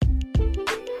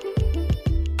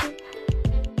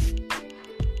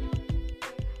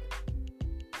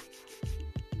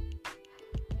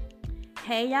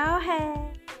Hey y'all, hey,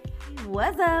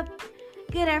 what's up?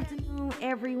 Good afternoon,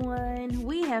 everyone.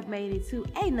 We have made it to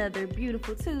another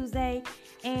beautiful Tuesday,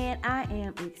 and I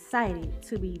am excited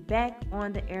to be back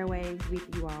on the airwaves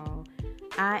with you all.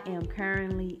 I am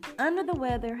currently under the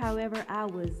weather, however, I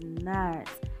was not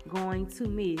going to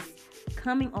miss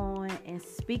coming on and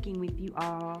speaking with you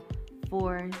all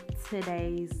for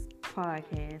today's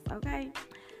podcast, okay?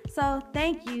 So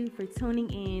thank you for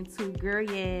tuning in to Girl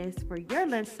Yes for your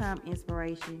lunchtime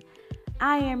inspiration.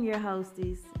 I am your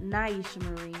hostess, Naisha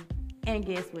Marie, and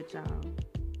guess what, y'all?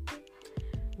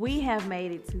 We have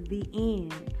made it to the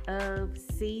end of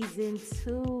season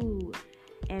 2,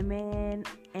 and man,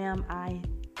 am I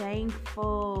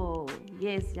thankful.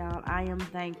 Yes, y'all, I am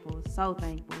thankful, so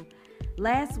thankful.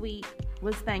 Last week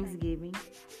was Thanksgiving,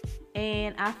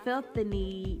 and I felt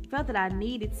that I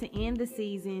needed to end the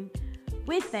season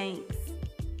with thanks,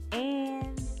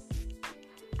 and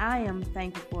I am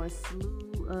thankful for a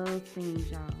slew of things,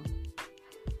 y'all.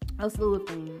 A slew of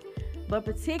things, but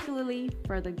particularly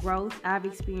for the growth I've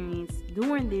experienced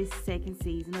during this second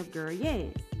season of Girl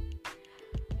Yes.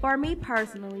 For me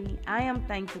personally, I am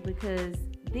thankful because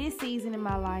this season in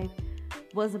my life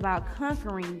was about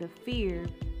conquering the fear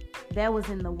that was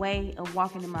in the way of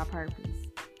walking in my purpose.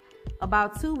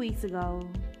 About 2 weeks ago,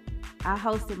 I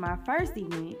hosted my first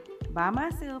event by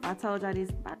myself. I told y'all this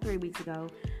about 3 weeks ago.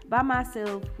 By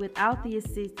myself, without the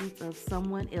assistance of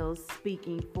someone else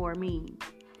speaking for me.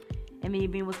 And the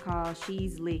event was called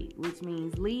She's Lit, which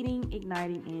means leading,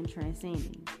 igniting, and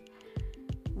transcending,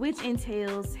 which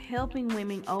entails helping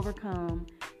women overcome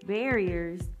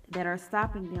barriers that are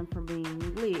stopping them from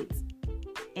being lit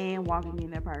and walking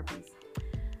in their purpose.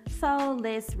 So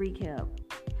let's recap.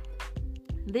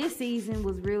 This season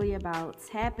was really about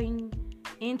tapping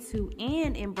into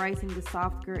and embracing the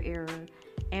soft girl era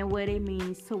and what it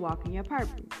means to walk in your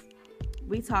purpose.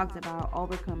 We talked about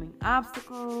overcoming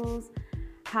obstacles,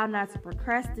 how not to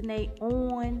procrastinate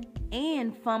on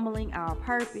and fumbling our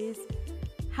purpose,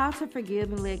 how to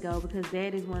forgive and let go, because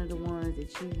that is one of the ones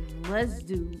that you must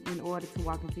do in order to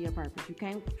walk into your purpose. You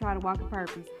can't try to walk in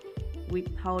purpose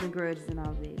with holding grudges and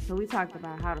all that. So we talked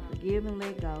about how to forgive and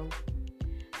let go,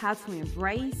 how to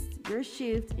embrace your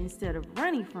shift instead of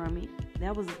running from it.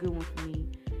 That was a good one for me.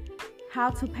 How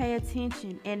to pay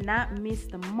attention and not miss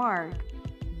the mark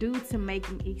due to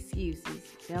making excuses.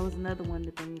 That was another one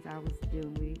of the things I was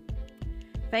dealing with.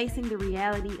 Facing the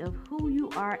reality of who you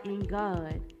are in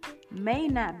God may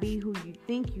not be who you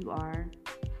think you are.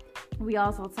 We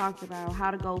also talked about how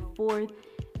to go forth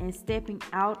and stepping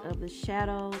out of the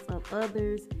shadows of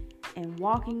others and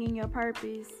walking in your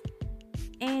purpose.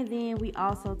 And then we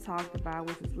also talked about,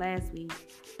 which was last week,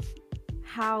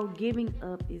 how giving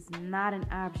up is not an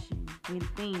option when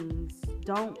things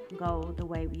don't go the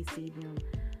way we see them.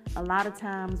 A lot of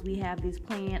times we have this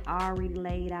plan already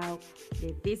laid out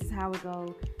that this is how it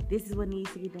goes, this is what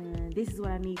needs to be done, this is what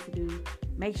I need to do,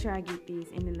 make sure I get this.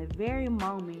 And in the very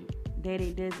moment that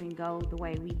it doesn't go the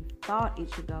way we thought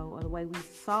it should go or the way we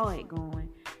saw it going,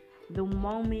 the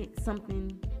moment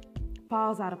something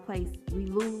falls out of place, we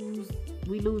lose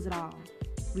it all.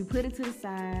 We put it to the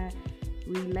side,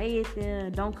 we lay it there,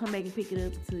 don't come back and pick it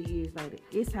up until years later.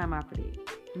 It's time out for that.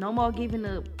 No more giving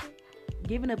up.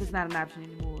 Giving up is not an option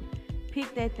anymore.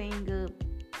 Pick that thing up,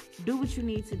 do what you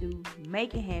need to do,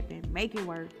 make it happen, make it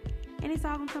work, and it's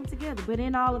all gonna come together. But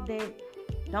in all of that,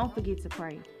 don't forget to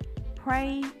pray.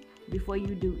 Pray before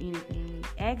you do anything.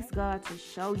 Ask God to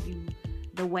show you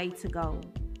the way to go.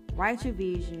 Write your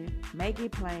vision, make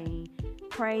it plain,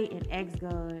 pray and ask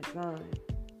God,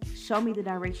 show me the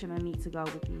direction I need to go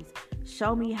with this.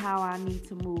 Show me how I need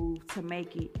to move to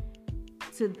make it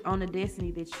on the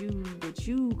destiny that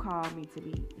you called me to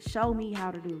be. Show me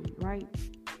how to do it, right?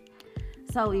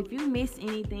 So if you missed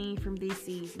anything from this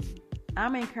season,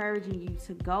 I'm encouraging you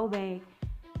to go back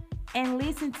and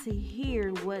listen to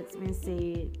hear what's been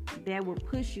said that will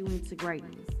push you into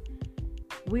greatness.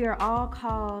 We are all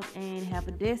called and have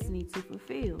a destiny to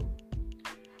fulfill.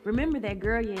 Remember that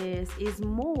Girl Yes is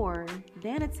more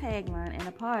than a tagline and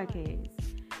a podcast.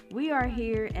 We are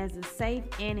here as a safe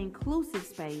and inclusive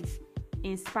space,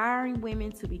 inspiring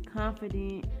women to be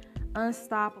confident,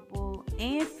 unstoppable,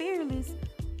 and fearless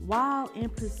while in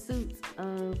pursuit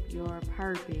of your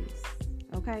purpose.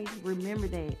 Okay? Remember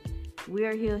that. We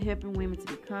are here helping women to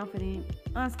be confident,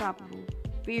 unstoppable,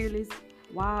 fearless,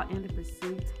 while in the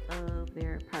pursuit of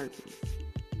their purpose.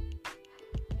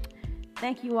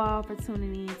 Thank you all for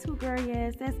tuning in to Girl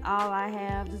Yes. That's all I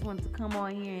have. Just wanted to come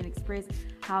on here and express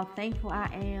how thankful I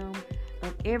am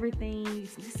of everything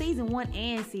season 1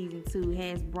 and season 2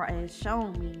 has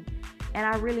shown me. And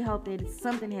I really hope that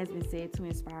something has been said to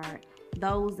inspire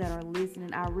those that are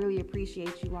listening. I really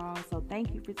appreciate you all. So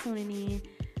thank you for tuning in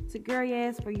to Girl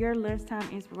Yes for your lunchtime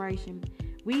inspiration.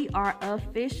 We are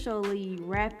officially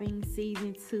wrapping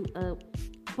season 2 up,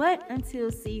 but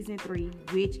until season 3,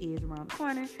 which is around the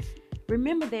corner,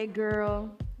 remember that,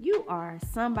 girl, you are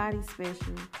somebody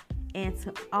special, and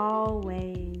to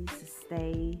always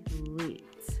stay